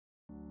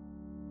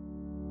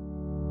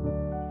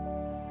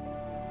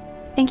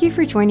Thank you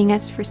for joining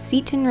us for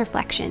Seton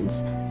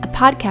Reflections, a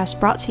podcast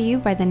brought to you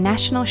by the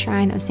National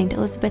Shrine of St.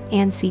 Elizabeth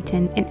Ann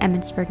Seton in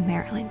Emmitsburg,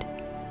 Maryland.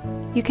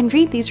 You can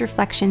read these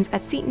reflections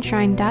at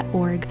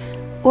setonshrine.org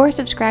or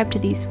subscribe to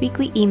these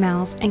weekly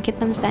emails and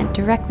get them sent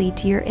directly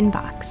to your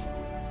inbox.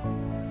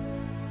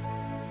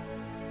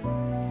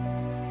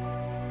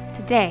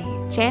 Today,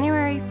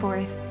 January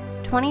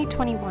 4th,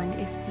 2021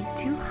 is the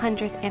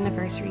 200th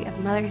anniversary of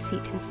Mother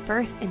Seton's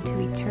birth into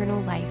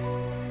eternal life.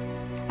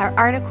 Our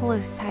article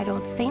is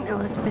titled St.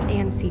 Elizabeth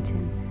Ann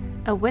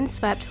Seton, A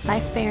Windswept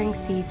Life-Bearing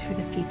Seeds for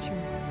the Future,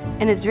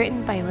 and is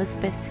written by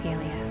Elizabeth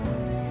Scalia.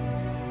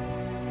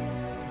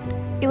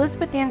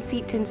 Elizabeth Ann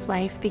Seton's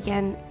life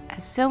began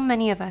as so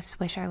many of us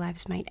wish our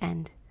lives might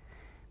end.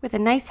 With a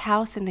nice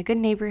house in a good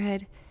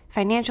neighborhood,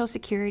 financial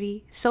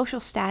security, social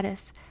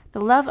status,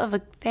 the love of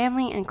a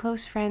family and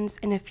close friends,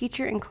 and a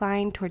future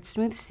inclined toward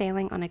smooth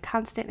sailing on a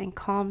constant and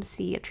calm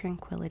sea of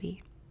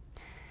tranquility.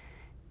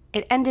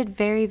 It ended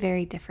very,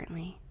 very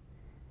differently.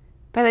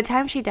 By the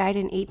time she died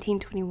in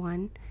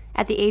 1821,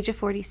 at the age of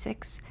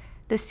 46,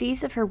 the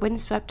seas of her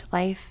windswept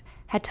life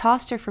had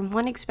tossed her from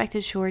one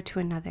expected shore to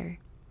another,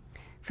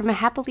 from a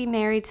happily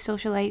married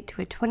socialite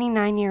to a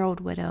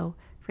 29-year-old widow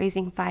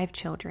raising 5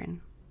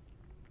 children,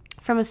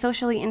 from a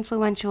socially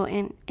influential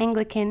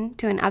Anglican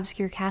to an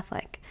obscure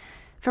Catholic,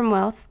 from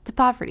wealth to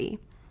poverty.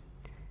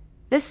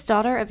 This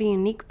daughter of a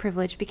unique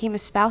privilege became a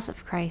spouse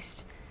of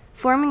Christ,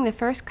 forming the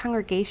first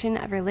congregation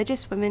of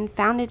religious women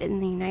founded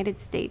in the United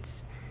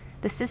States,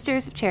 the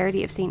Sisters of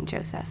Charity of St.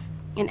 Joseph,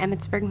 in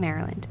Emmitsburg,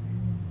 Maryland,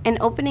 and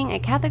opening a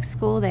Catholic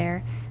school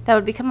there that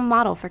would become a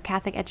model for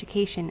Catholic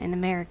education in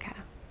America.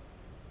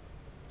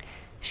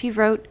 She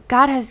wrote,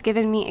 "God has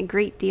given me a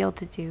great deal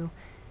to do,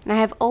 and I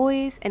have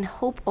always and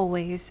hope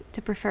always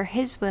to prefer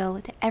His will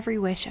to every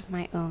wish of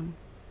my own."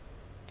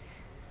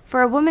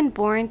 For a woman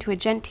born to a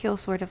genteel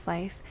sort of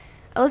life,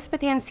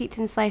 Elizabeth Ann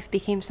Seton's life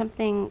became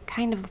something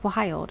kind of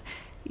wild,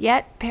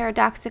 yet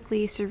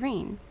paradoxically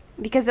serene,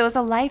 because it was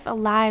a life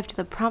alive to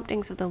the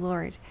promptings of the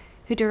Lord,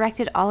 who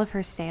directed all of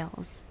her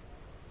sails.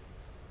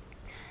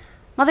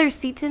 Mother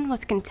Seton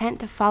was content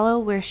to follow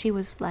where she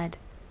was led.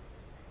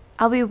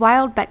 "I'll be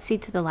wild Betsy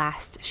to the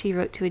last," she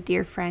wrote to a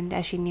dear friend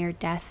as she neared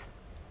death.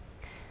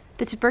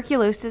 The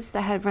tuberculosis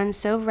that had run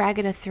so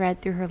ragged a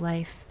thread through her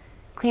life,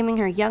 claiming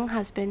her young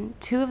husband,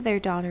 2 of their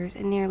daughters,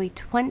 and nearly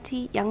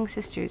 20 young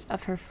sisters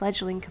of her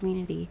fledgling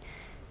community,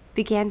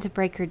 began to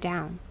break her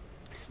down,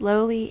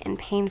 slowly and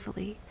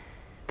painfully.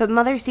 But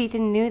Mother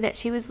Seton knew that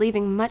she was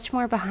leaving much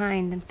more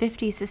behind than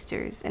 50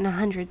 sisters and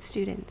 100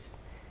 students.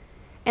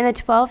 In the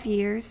 12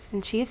 years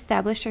since she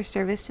established her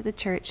service to the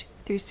Church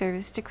through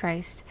service to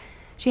Christ,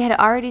 she had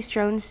already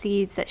strewn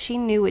seeds that she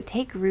knew would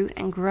take root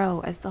and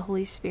grow as the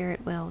Holy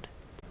Spirit willed.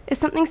 "If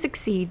something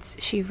succeeds,"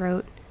 she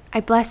wrote,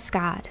 "I bless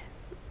God.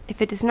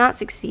 If it does not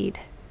succeed,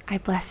 I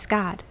bless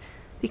God,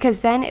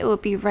 because then it will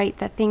be right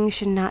that things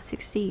should not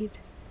succeed."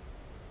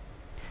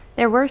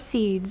 There were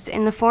seeds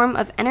in the form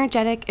of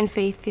energetic and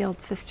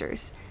faith-filled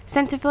sisters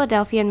sent to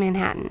Philadelphia and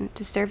Manhattan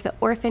to serve the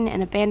orphaned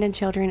and abandoned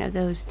children of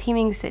those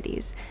teeming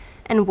cities,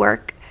 and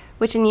work,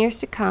 which in years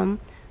to come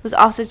was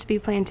also to be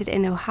planted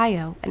in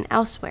Ohio and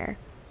elsewhere,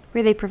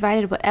 where they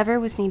provided whatever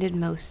was needed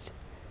most: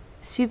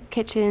 soup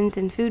kitchens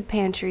and food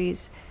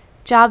pantries,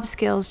 job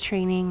skills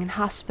training in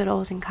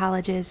hospitals and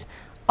colleges,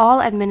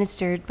 all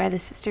administered by the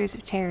Sisters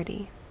of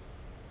Charity.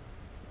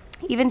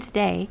 Even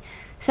today,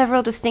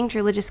 several distinct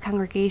religious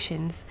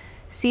congregations,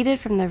 seeded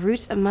from the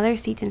roots of Mother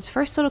Seton's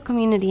first little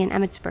community in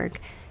Emmitsburg,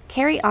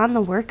 carry on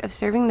the work of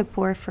serving the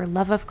poor for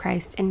love of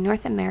Christ in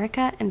North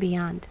America and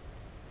beyond.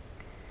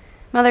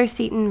 Mother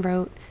Seton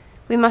wrote,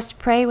 "We must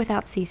pray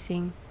without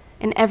ceasing,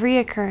 in every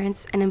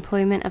occurrence and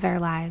employment of our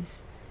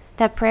lives,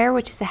 that prayer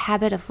which is a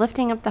habit of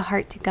lifting up the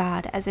heart to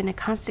God as in a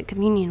constant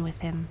communion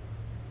with Him."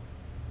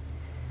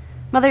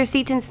 Mother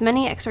Seton's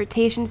many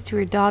exhortations to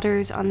her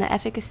daughters on the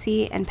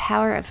efficacy and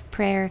power of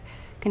prayer,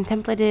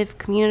 contemplative,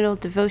 communal,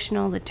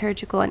 devotional,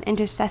 liturgical, and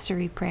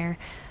intercessory prayer,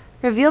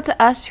 reveal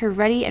to us her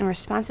ready and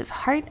responsive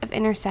heart of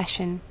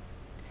intercession.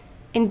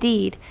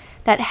 Indeed,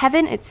 that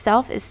heaven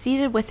itself is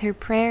seated with her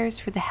prayers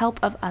for the help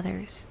of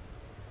others.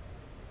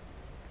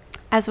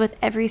 As with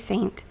every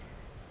saint,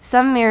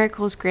 some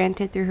miracles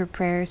granted through her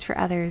prayers for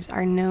others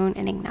are known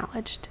and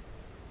acknowledged.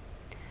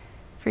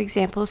 For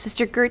example,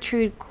 Sister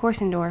Gertrude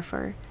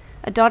Korsendorfer,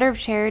 a daughter of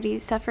charity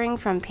suffering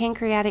from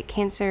pancreatic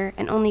cancer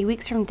and only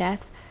weeks from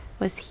death,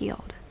 was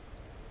healed.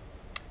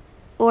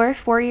 Or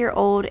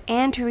 4-year-old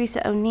Anne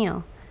Teresa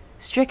O'Neill,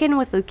 stricken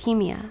with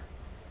leukemia,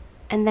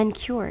 and then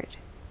cured.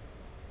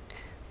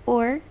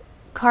 Or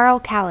Carl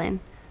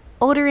Callan,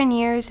 older in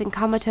years and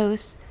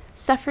comatose,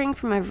 suffering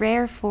from a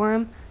rare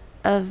form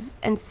of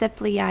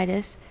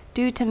encephalitis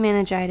due to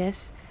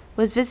meningitis,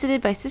 was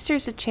visited by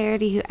Sisters of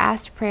Charity who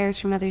asked prayers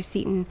for Mother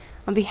Seton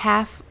on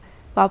behalf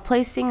while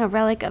placing a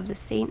relic of the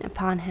saint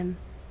upon him.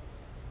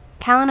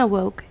 Callan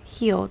awoke,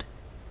 healed,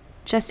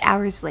 just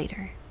hours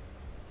later.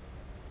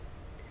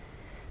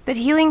 But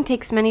healing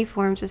takes many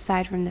forms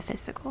aside from the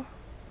physical.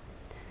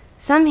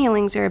 Some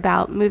healings are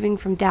about moving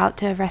from doubt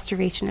to a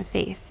restoration of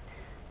faith,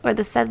 or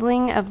the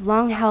settling of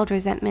long-held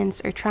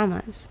resentments or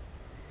traumas.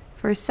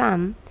 For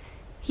some,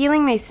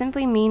 healing may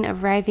simply mean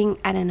arriving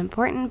at an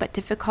important but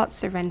difficult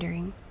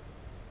surrendering.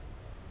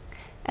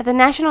 At the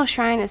National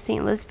Shrine of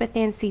St. Elizabeth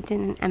Ann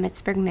Seton in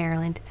Emmitsburg,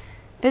 Maryland,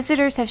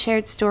 visitors have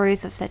shared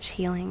stories of such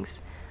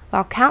healings,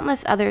 while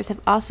countless others have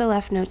also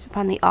left notes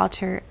upon the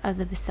altar of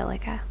the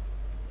basilica.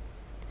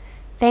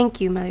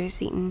 Thank you, Mother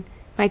Seton.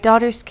 My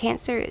daughter's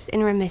cancer is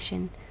in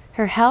remission.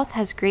 Her health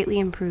has greatly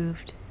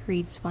improved,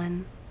 reads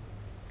one.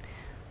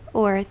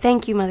 Or,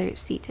 thank you, Mother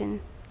Seton.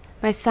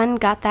 My son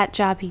got that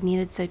job he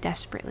needed so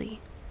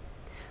desperately.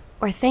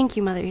 Or, thank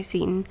you, Mother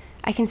Seton.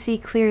 I can see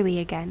clearly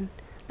again.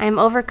 I am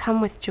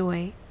overcome with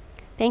joy.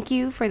 Thank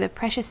you for the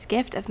precious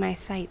gift of my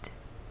sight.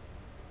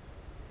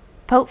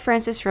 Pope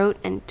Francis wrote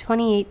in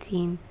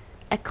 2018,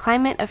 "A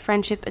climate of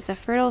friendship is a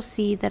fertile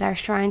seed that our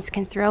shrines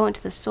can throw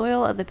into the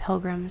soil of the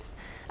pilgrims,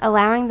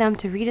 allowing them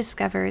to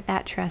rediscover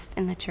that trust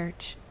in the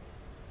Church."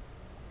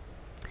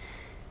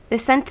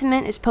 This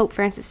sentiment is Pope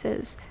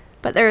Francis's,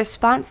 but the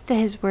response to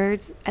his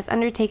words, as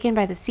undertaken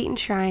by the Seton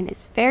Shrine,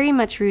 is very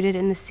much rooted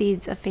in the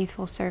seeds of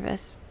faithful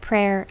service,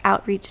 prayer,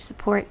 outreach,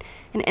 support,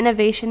 and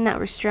innovation that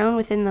were strewn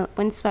within the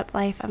windswept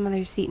life of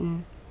Mother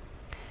Seton.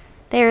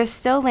 They are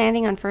still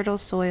landing on fertile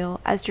soil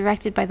as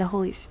directed by the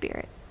Holy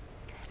Spirit,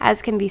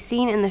 as can be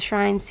seen in the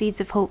Shrine's Seeds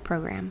of Hope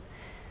program,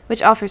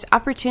 which offers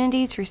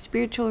opportunities for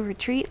spiritual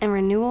retreat and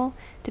renewal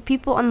to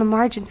people on the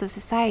margins of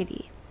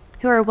society,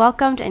 who are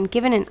welcomed and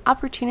given an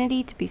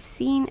opportunity to be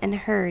seen and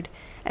heard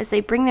as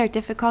they bring their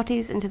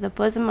difficulties into the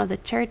bosom of the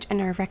Church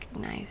and are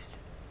recognized.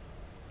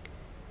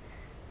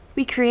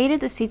 We created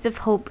the Seeds of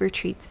Hope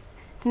retreats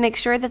to make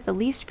sure that the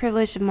least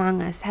privileged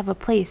among us have a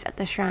place at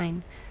the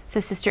shrine,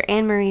 says Sister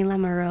Anne-Marie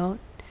Lamoureux,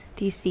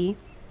 D.C.,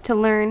 to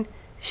learn,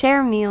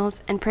 share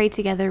meals, and pray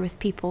together with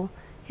people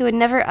who would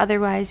never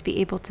otherwise be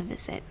able to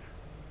visit.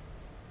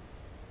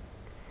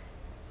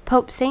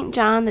 Pope St.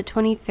 John the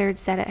 23rd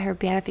said at her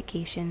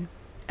beatification,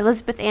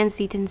 "Elizabeth Ann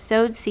Seton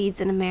sowed seeds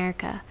in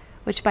America,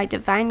 which by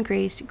divine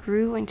grace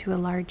grew into a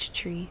large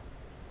tree."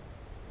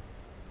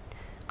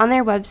 On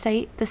their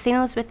website, the St.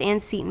 Elizabeth Ann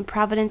Seton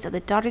Providence of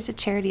the Daughters of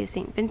Charity of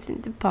St.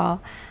 Vincent de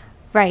Paul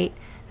write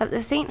that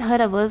the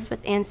sainthood of Elizabeth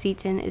Ann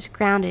Seton is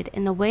grounded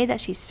in the way that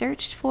she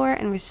searched for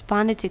and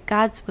responded to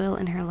God's will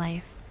in her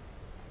life.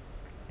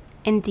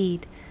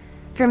 Indeed,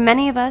 for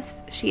many of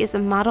us, she is a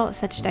model of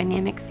such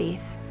dynamic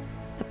faith,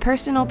 a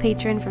personal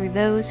patron for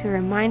those who are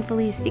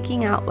mindfully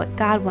seeking out what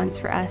God wants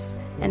for us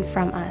and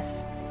from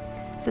us,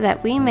 so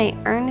that we may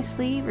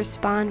earnestly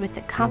respond with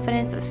the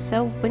confidence of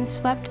so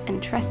windswept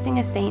and trusting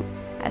a saint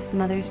as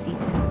Mother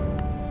Seton.